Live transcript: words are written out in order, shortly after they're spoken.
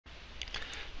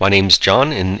My name's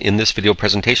John, and in this video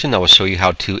presentation I will show you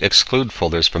how to exclude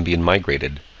folders from being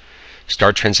migrated.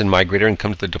 Start Transcend Migrator and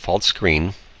come to the default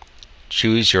screen.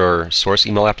 Choose your source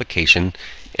email application,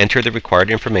 enter the required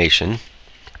information,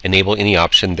 enable any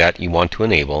option that you want to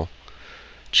enable,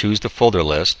 choose the folder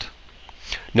list.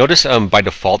 Notice by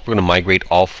default we're going to migrate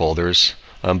all folders,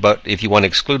 but if you want to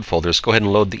exclude folders, go ahead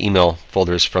and load the email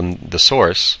folders from the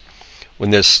source. When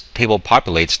this table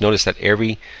populates, notice that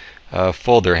every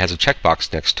folder has a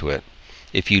checkbox next to it.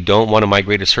 If you don't want to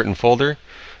migrate a certain folder,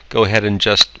 go ahead and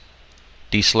just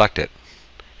deselect it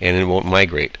and it won't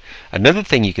migrate. Another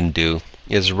thing you can do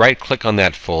is right click on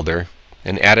that folder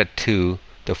and add it to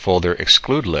the folder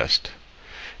Exclude list.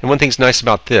 And one thing's nice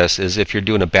about this is if you're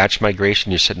doing a batch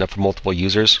migration, you're setting up for multiple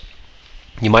users,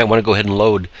 you might want to go ahead and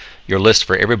load your list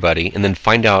for everybody and then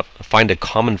find a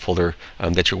common folder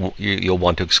that you'll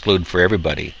want to exclude for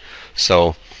everybody.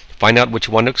 So find out what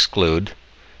you want to exclude,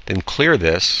 then clear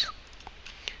this,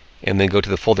 and then go to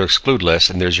the folder Exclude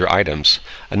list, and there's your items.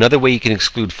 Another way you can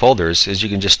exclude folders is you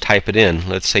can just type it in.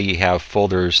 Let's say you have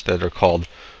folders that are called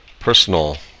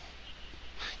personal.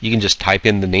 You can just type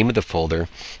in the name of the folder,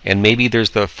 and maybe there's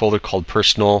the folder called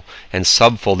personal and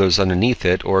subfolders underneath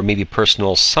it, or maybe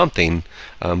personal something,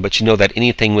 but you know that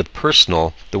anything with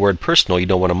personal, the word personal, you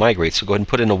don't want to migrate. So go ahead and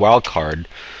put in a wildcard,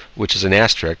 which is an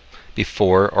asterisk,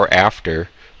 before or after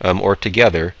or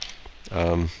together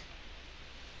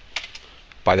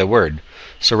by the word.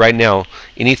 So right now,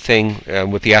 anything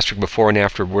with the asterisk before and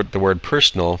after the word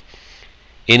personal,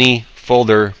 any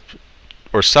folder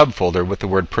or subfolder with the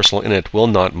word personal in it will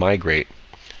not migrate.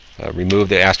 Remove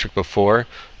the asterisk before.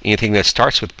 Anything that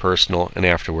starts with personal and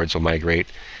afterwards will migrate,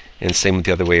 and same with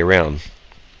the other way around.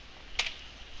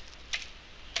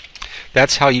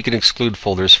 That's how you can exclude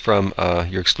folders from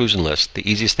your exclusion list. The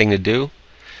easiest thing to do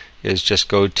is just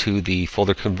go to the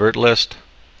folder convert list,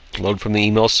 load from the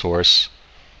email source,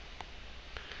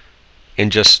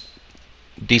 and just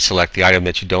deselect the item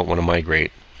that you don't want to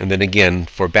migrate. And then again,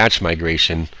 for batch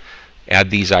migration, add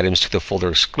these items to the folder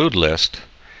Exclude list,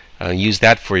 use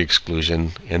that for your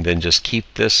exclusion, and then just keep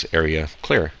this area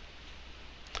clear.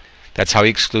 That's how you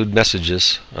exclude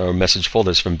messages or message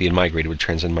folders from being migrated with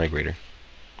Transcend Migrator.